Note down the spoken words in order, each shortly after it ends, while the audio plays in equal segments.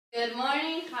Good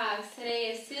morning, Hawks.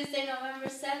 Today is Tuesday, November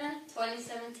 7th,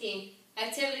 2017.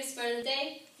 Activities for the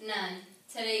day? None.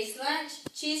 Today's lunch,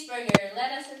 cheeseburger,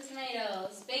 lettuce and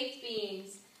tomatoes, baked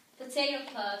beans, potato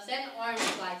puffs, and orange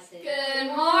slices.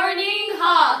 Good morning,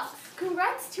 Hawks.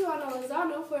 Congrats to Ana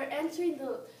Lozano for answering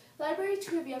the library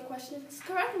trivia questions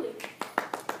correctly.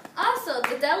 Also,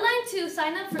 the deadline to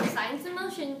sign up for the Science in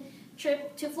Motion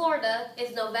trip to Florida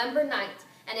is November 9th.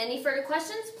 And any further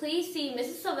questions, please see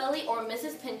Mrs. Savelli or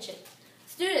Mrs. Pinchin.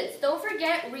 Students, don't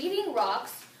forget reading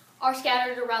rocks are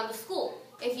scattered around the school.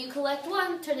 If you collect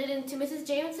one, turn it in to Mrs.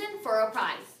 Jameson for a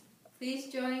prize. Please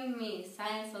join me,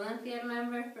 Science Olympiad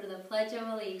member, for the Pledge of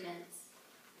Allegiance.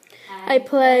 I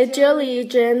pledge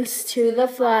allegiance to the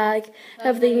flag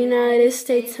of the United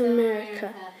States of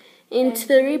America, and to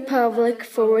the republic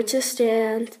for which it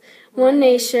stands, one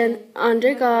nation,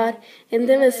 under God,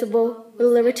 indivisible, with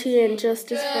liberty and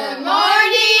justice for all. Good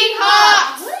morning,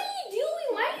 Hawks! What are you doing?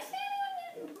 Why are you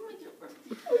standing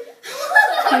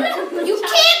on it? You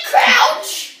can't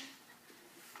crouch!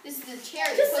 This is a chair.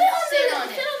 Just sit on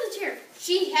the chair.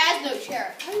 She has no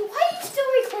chair. How do you